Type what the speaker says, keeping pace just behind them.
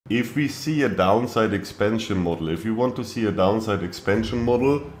If we see a downside expansion model, if you want to see a downside expansion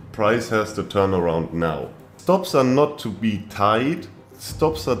model, price has to turn around now. Stops are not to be tied,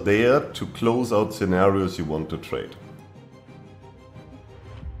 stops are there to close out scenarios you want to trade.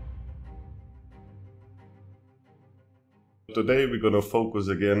 Today we're going to focus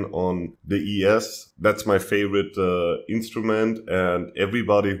again on the ES. That's my favorite instrument, and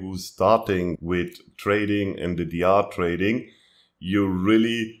everybody who's starting with trading and the DR trading, you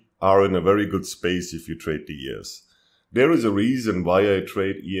really are in a very good space if you trade the ES. There is a reason why I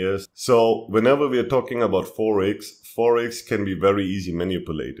trade ES. So whenever we are talking about Forex can be very easy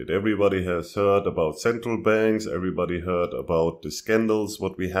manipulated. Everybody has heard about central banks. Everybody heard about the scandals,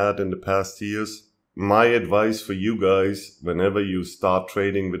 what we had in the past years. My advice for you guys, whenever you start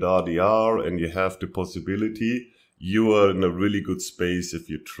trading with IDR and you have the possibility, you are in a really good space if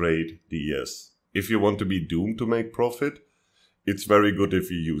you trade the ES. If you want to be doomed to make profit, it's very good if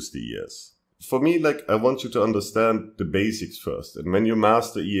you use the ES. For me, I want you to understand the basics first. And when you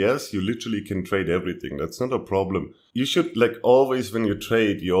master ES, you literally can trade everything. That's not a problem. You should, always when you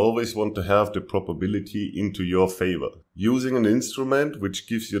trade, you always want to have the probability into your favor. Using an instrument which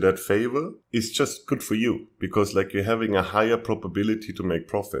gives you that favor is just good for you because you're having a higher probability to make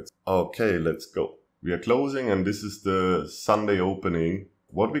profits. Okay, let's go. We are closing and this is the Sunday opening.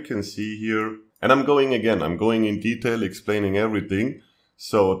 What we can see here, and I'm going in detail explaining everything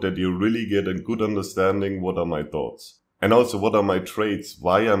so that you really get a good understanding what are my thoughts. And also what are my trades,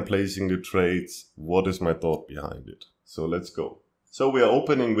 why I'm placing the trades, what is my thought behind it. So let's go. So we are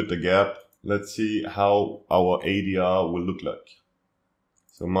opening with the gap. Let's see how our ADR will look like.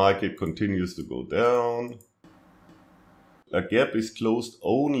 So market continues to go down. A gap is closed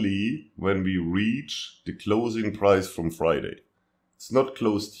only when we reach the closing price from Friday. It's not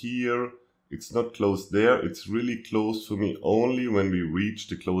closed here. It's not closed there. It's really closed for me only when we reach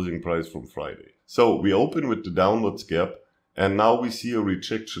the closing price from Friday. So we open with the downwards gap and now we see a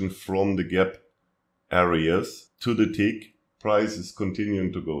rejection from the gap areas to the tick. Price is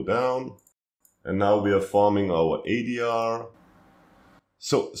continuing to go down and now we are forming our ADR.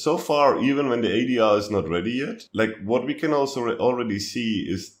 So far, even when the ADR is not ready yet, what we can also already see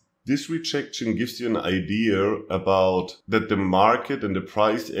is this rejection gives you an idea about that the market and the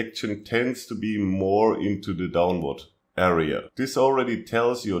price action tends to be more into the downward area. This already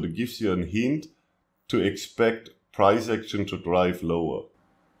tells you or gives you a hint to expect price action to drive lower.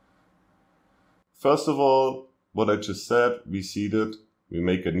 First of all, what I just said, we see that we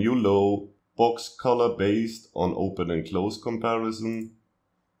make a new low, box color based on open and close comparison.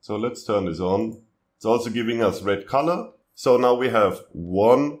 So let's turn this on. It's also giving us red color. So now we have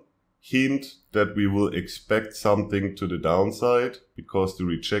one hint that we will expect something to the downside because the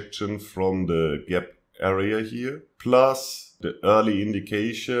rejection from the gap area here, plus the early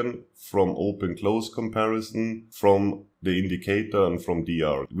indication from open-close comparison from the indicator and from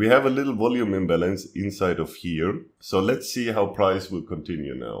DR. We have a little volume imbalance inside of here. So let's see how price will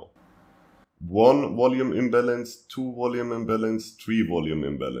continue now. 1 volume imbalance, 2 volume imbalance, 3 volume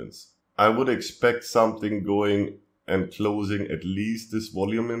imbalance. I would expect something going and closing at least this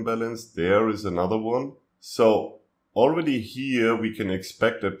volume imbalance. There is another one. So already here we can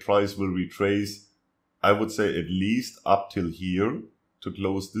expect that price will retrace, I would say at least up till here to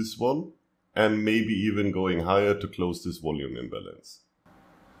close this one and maybe even going higher to close this volume imbalance.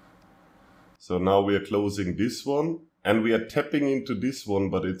 So now we are closing this one and we are tapping into this one,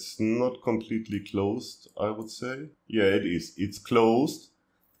 but it's not completely closed, I would say. Yeah, it is. It's closed.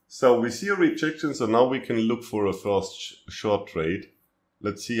 So we see a rejection, so now we can look for a first short trade.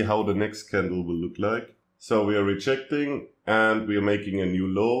 Let's see how the next candle will look like. So we are rejecting and we are making a new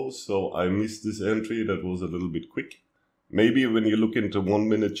low. So I missed this entry. That was a little bit quick. Maybe when you look into 1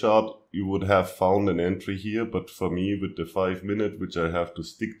 minute chart, you would have found an entry here. But for me, with the 5 minute, which I have to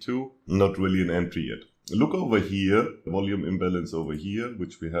stick to, not really an entry yet. Look over here, volume imbalance over here,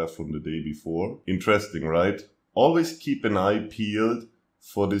 which we have from the day before. Interesting, right? Always keep an eye peeled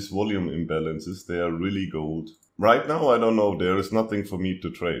for these volume imbalances. They are really gold. Right now, I don't know. There is nothing for me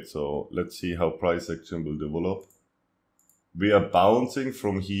to trade. So let's see how price action will develop. We are bouncing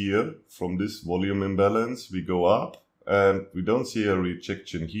from here, from this volume imbalance. We go up and we don't see a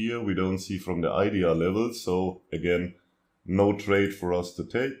rejection here. We don't see from the IDR level. So again, no trade for us to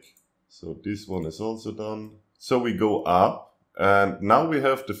take. So this one is also done. So we go up and now we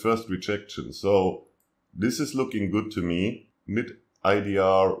have the first rejection. So this is looking good to me. Mid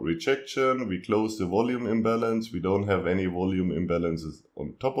IDR rejection, we close the volume imbalance, we don't have any volume imbalances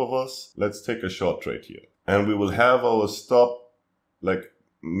on top of us. Let's take a short trade here. And we will have our stop, like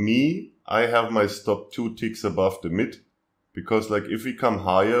me, I have my stop 2 ticks above the mid Because like if we come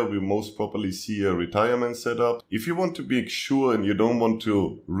higher, we most probably see a retirement setup. If you want to be sure and you don't want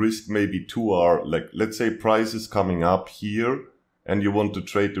to risk maybe 2R, like let's say price is coming up here and you want to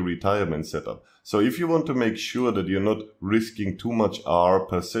trade the retirement setup. So if you want to make sure that you're not risking too much R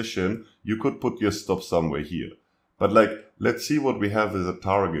per session, you could put your stop somewhere here. But like, let's see what we have as a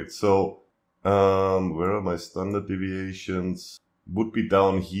target. So where are my standard deviations? Would be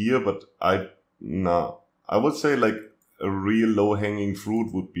down here, but I would say like a real low-hanging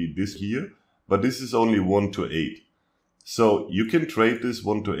fruit would be this here, but this is only 1 to 8. So you can trade this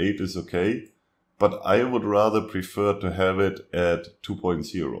 1 to 8 is okay, but I would rather prefer to have it at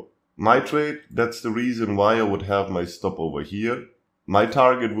 2.0. My trade, that's the reason why I would have my stop over here. My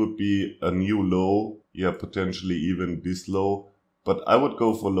target would be a new low, yeah, potentially even this low, but I would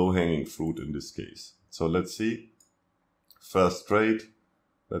go for low-hanging fruit in this case. So let's see. First trade,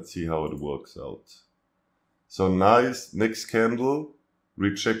 let's see how it works out. So nice, next candle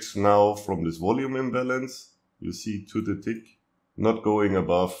rejects now from this volume imbalance. You see to the tick, not going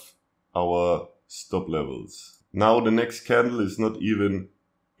above our stop levels. Now the next candle is not even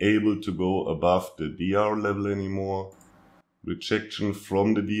able to go above the DR level anymore. Rejection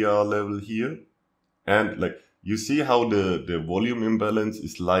from the DR level here. And like you see how the volume imbalance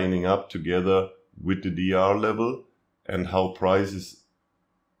is lining up together with the DR level and how price is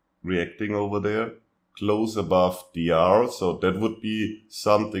reacting over there. Close above DR, so that would be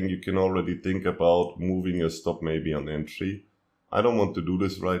something you can already think about, moving a stop maybe on entry. I don't want to do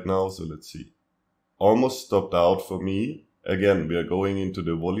this right now, so let's see. Almost stopped out for me. Again, we are going into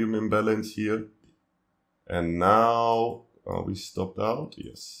the volume imbalance here. And now, are we stopped out?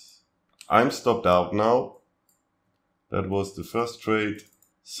 Yes. I'm stopped out now. That was the first trade.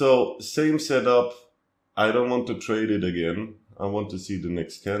 So, same setup. I don't want to trade it again. I want to see the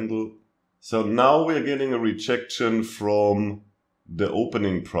next candle. So now we're getting a rejection from the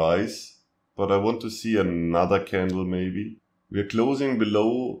opening price, but I want to see another candle maybe. We're closing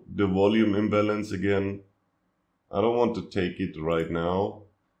below the volume imbalance again. I don't want to take it right now.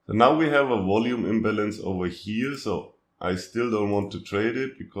 So now we have a volume imbalance over here, so I still don't want to trade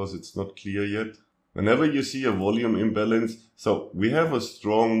it because it's not clear yet. Whenever you see a volume imbalance, so we have a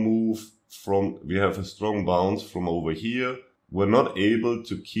strong move we have a strong bounce from over here. We're not able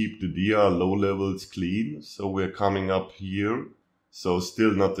to keep the DR low levels clean, so we're coming up here. So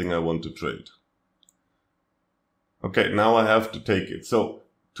still nothing I want to trade. Okay, now I have to take it. So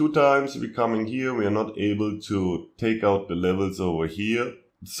 2 times we're coming here, we are not able to take out the levels over here.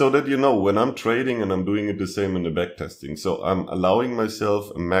 So that you know, when I'm trading and I'm doing it the same in the backtesting. So I'm allowing myself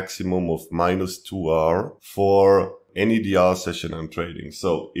a maximum of -2R for any DR session I'm trading.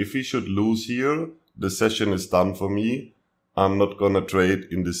 So if we should lose here, the session is done for me. I'm not gonna trade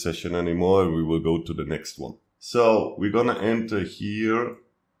in this session anymore and we will go to the next one. So we're gonna enter here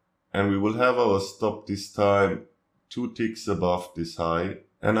and we will have our stop this time 2 ticks above this high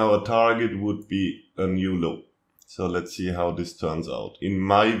and our target would be a new low. So let's see how this turns out. In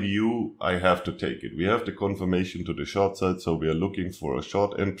my view, I have to take it. We have the confirmation to the short side, so we are looking for a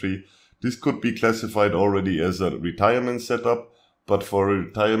short entry. This could be classified already as a retirement setup. But for a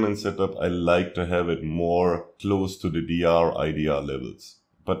retirement setup, I like to have it more close to the DR, IDR levels.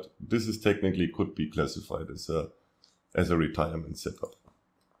 But this is technically could be classified as a retirement setup.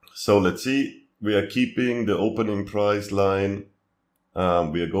 So let's see. We are keeping the opening price line.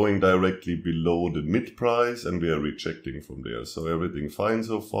 We are going directly below the mid price and we are rejecting from there. So everything fine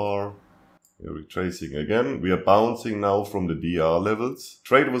so far. We are retracing again. We are bouncing now from the DR levels.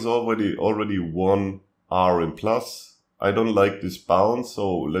 Trade was already 1R in plus. I don't like this bounce,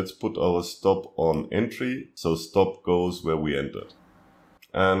 so let's put our stop on entry. So stop goes where we entered.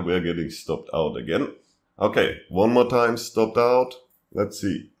 And we're getting stopped out again. Okay, one more time, stopped out. Let's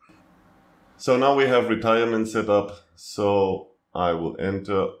see. So now we have retirement setup. So I will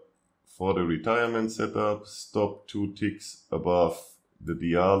enter for the retirement setup, stop 2 ticks above the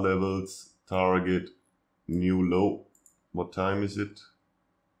DR levels, target new low. What time is it?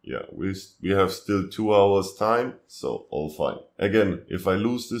 Yeah, we have still 2 hours time, so all fine. Again, if I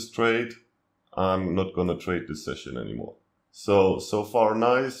lose this trade, I'm not gonna trade this session anymore. So far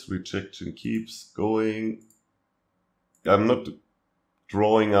nice, rejection keeps going. I'm not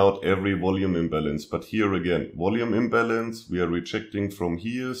drawing out every volume imbalance, but here again, volume imbalance, we are rejecting from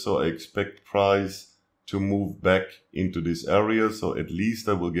here, so I expect price to move back into this area, so at least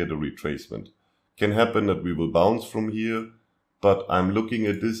I will get a retracement. Can happen that we will bounce from here, but I'm looking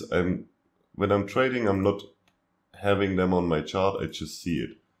at this, when I'm trading, I'm not having them on my chart, I just see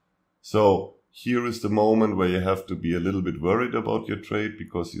it. So here is the moment where you have to be a little bit worried about your trade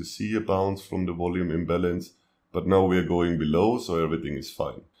because you see a bounce from the volume imbalance. but now we are going below, so everything is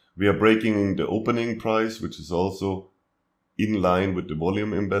fine. We are breaking the opening price, which is also in line with the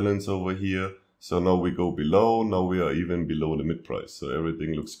volume imbalance over here. So now we go below, now we are even below the mid price. So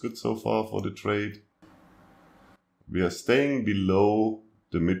everything looks good so far for the trade. We are staying below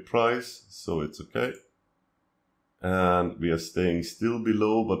the mid price, so it's okay. And we are staying still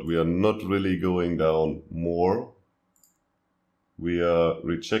below, but we are not really going down more. We are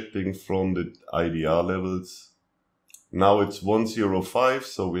rejecting from the IDR levels. Now it's 105,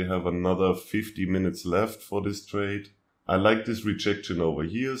 so we have another 50 minutes left for this trade. I like this rejection over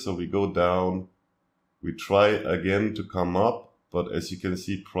here, so we go down. We try again to come up, but as you can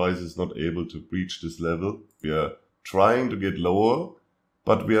see, price is not able to breach this level. We are trying to get lower,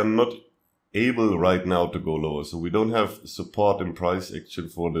 but we are not able right now to go lower. So we don't have support in price action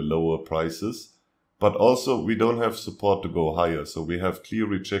for the lower prices, but also we don't have support to go higher. So we have clear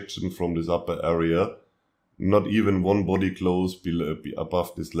rejection from this upper area. Not even one body close below,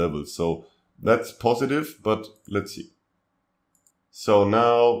 above this level. So that's positive, but let's see. So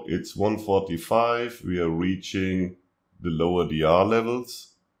now it's 145. We are reaching the lower DR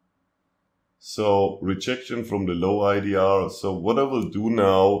levels. So rejection from the low IDR. So what I will do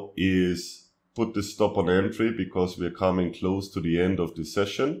now is put the stop on entry because we are coming close to the end of the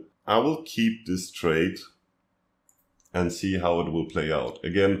session. I will keep this trade and see how it will play out.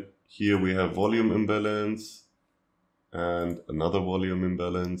 Again, here we have volume imbalance and another volume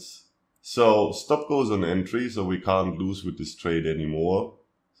imbalance. So stop goes on entry, so we can't lose with this trade anymore.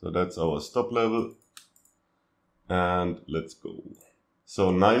 So that's our stop level. And let's go.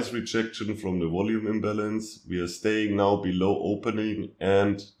 So nice rejection from the volume imbalance. We are staying now below opening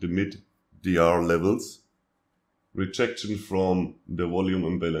and the mid DR levels. Rejection from the volume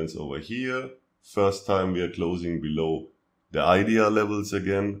imbalance over here. First time we are closing below the IDR levels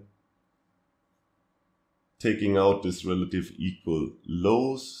again. Taking out this relative equal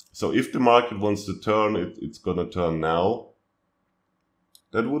lows. So if the market wants to turn, it's gonna turn now.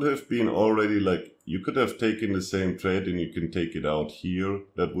 That would have been already like, you could have taken the same trade and you can take it out here.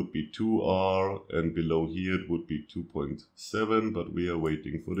 That would be 2R and below here it would be 2.7, but we are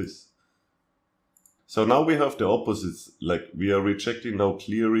waiting for this. So now we have the opposites, like we are rejecting now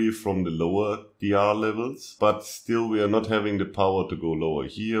clearly from the lower DR levels, but still we are not having the power to go lower.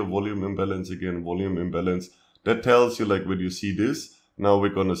 Here, volume imbalance again, volume imbalance. That tells you like when you see this, now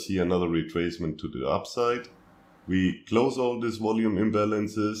we're gonna see another retracement to the upside. We close all these volume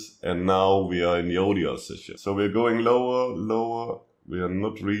imbalances and now we are in the ODR session. So we're going lower, lower. We are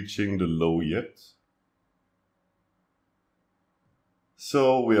not reaching the low yet.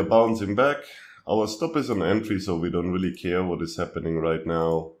 So we are bouncing back. Our stop is on entry, so we don't really care what is happening right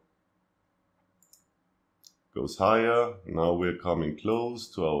now. Goes higher. Now we're coming close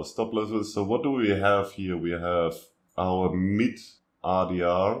to our stop levels. So what do we have here? We have our mid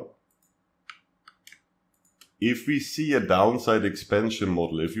RDR. If we see a downside expansion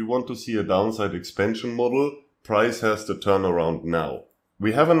model, if you want to see a downside expansion model, price has to turn around now.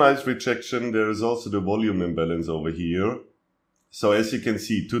 We have a nice rejection. There is also the volume imbalance over here. So as you can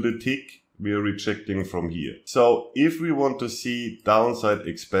see, to the tick, we are rejecting from here. So if we want to see downside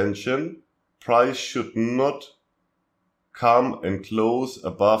expansion, price should not come and close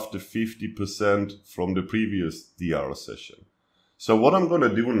above the 50% from the previous DR session. So what I'm going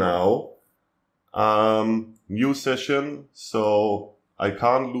to do now, new session. So I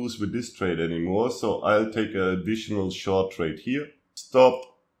can't lose with this trade anymore. So I'll take an additional short trade here. Stop.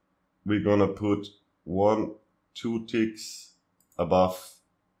 We're going to put 1, 2 ticks above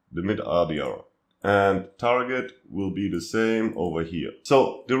the mid RDR, and target will be the same over here.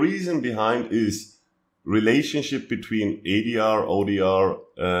 So the reason behind is relationship between ADR, ODR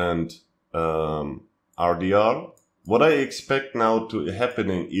and RDR. What I expect now to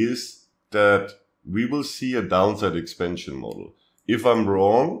happening is that we will see a downside expansion model. If I'm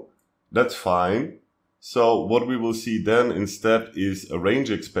wrong, that's fine. So what we will see then instead is a range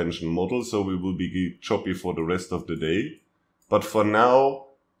expansion model. So we will be choppy for the rest of the day. But for now,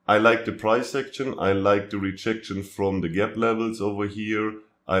 I like the price action. I like the rejection from the gap levels over here.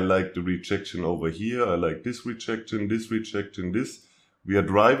 I like the rejection over here. I like this rejection, this rejection, this. We are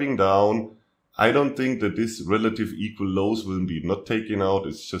driving down. I don't think that this relative equal lows will be not taken out.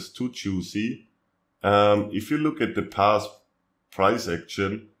 It's just too juicy. If you look at the past price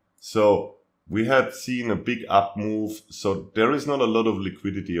action, so we had seen a big up move. So there is not a lot of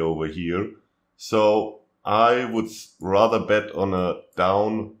liquidity over here. So I would rather bet on a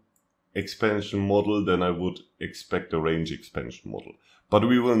down expansion model than I would expect a range expansion model. But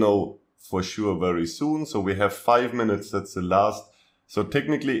we will know for sure very soon. So we have 5 minutes. That's the last. So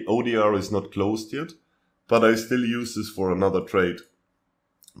technically ODR is not closed yet, but I still use this for another trade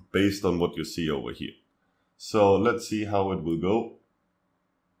based on what you see over here. So let's see how it will go.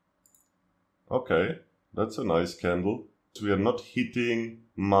 Okay, that's a nice candle. We are not hitting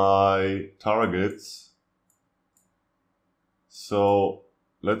my targets. So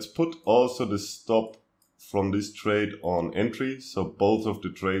let's put also the stop from this trade on entry. So both of the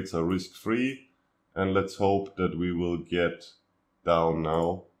trades are risk-free. And let's hope that we will get down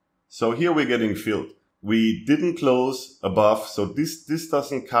now. So here we're getting filled. We didn't close above. So this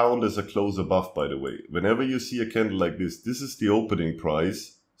doesn't count as a close above, by the way. Whenever you see a candle like this is the opening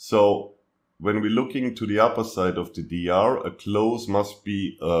price. So when we're looking to the upper side of the DR, a close must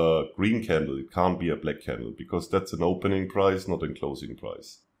be a green candle. It can't be a black candle because that's an opening price, not a closing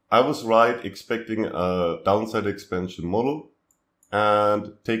price. I was right expecting a downside expansion model,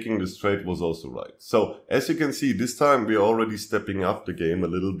 and taking this trade was also right. So as you can see, this time we are already stepping up the game a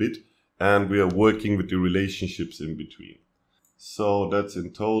little bit, and we are working with the relationships in between. So that's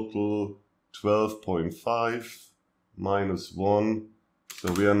in total 12.5 minus 1.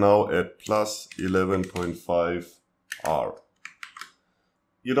 So we are now at plus 11.5 R.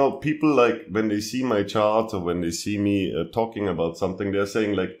 You know, people like when they see my chart or when they see me talking about something, they're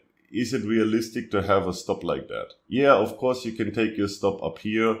saying like, is it realistic to have a stop like that? Yeah, of course you can take your stop up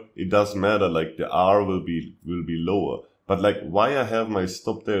here. It doesn't matter, like the R will be lower. But like why I have my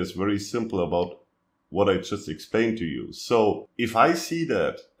stop there is very simple about what I just explained to you. So if I see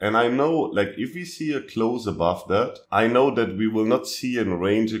that, and I know like if we see a close above that, I know that we will not see a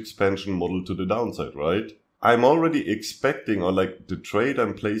range expansion model to the downside, right? I'm already expecting, or like the trade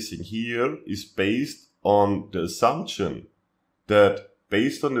I'm placing here is based on the assumption that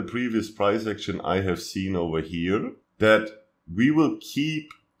based on the previous price action I have seen over here, that we will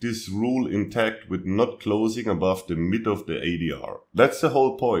keep this rule intact with not closing above the mid of the ADR. That's the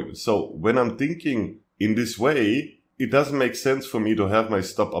whole point. So when I'm thinking in this way, it doesn't make sense for me to have my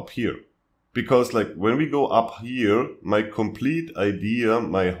stop up here. Because like when we go up here, my complete idea,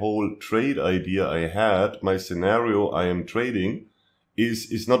 my whole trade idea I had, my scenario I am trading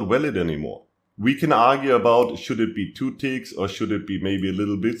is not valid anymore. We can argue about should it be 2 ticks or should it be maybe a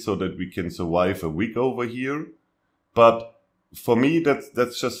little bit so that we can survive a week over here. But for me,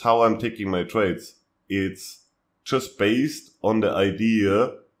 that's just how I'm taking my trades. It's just based on the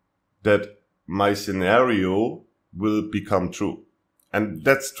idea that my scenario will become true. And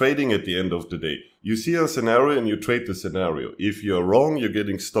that's trading at the end of the day. You see a scenario and you trade the scenario. If you're wrong, you're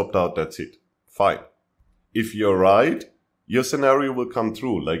getting stopped out, that's it. Fine. If you're right, your scenario will come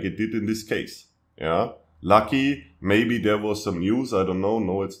through like it did in this case. Yeah. Lucky, maybe there was some news, I don't know.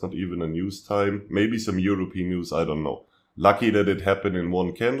 No, it's not even a news time. Maybe some European news, I don't know. Lucky that it happened in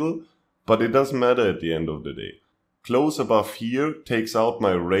one candle, but it doesn't matter at the end of the day. Close above here takes out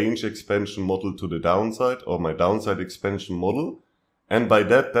my range expansion model to the downside or my downside expansion model. And by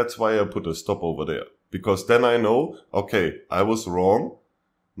that, that's why I put a stop over there. Because then I know, okay, I was wrong.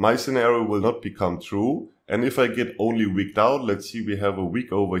 My scenario will not become true. And if I get only wicked out, let's see, we have a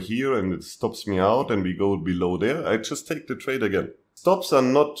wick over here and it stops me out and we go below there. I just take the trade again. Stops are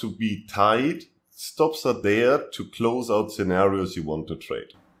not to be tied. Stops are there to close out scenarios you want to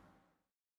trade.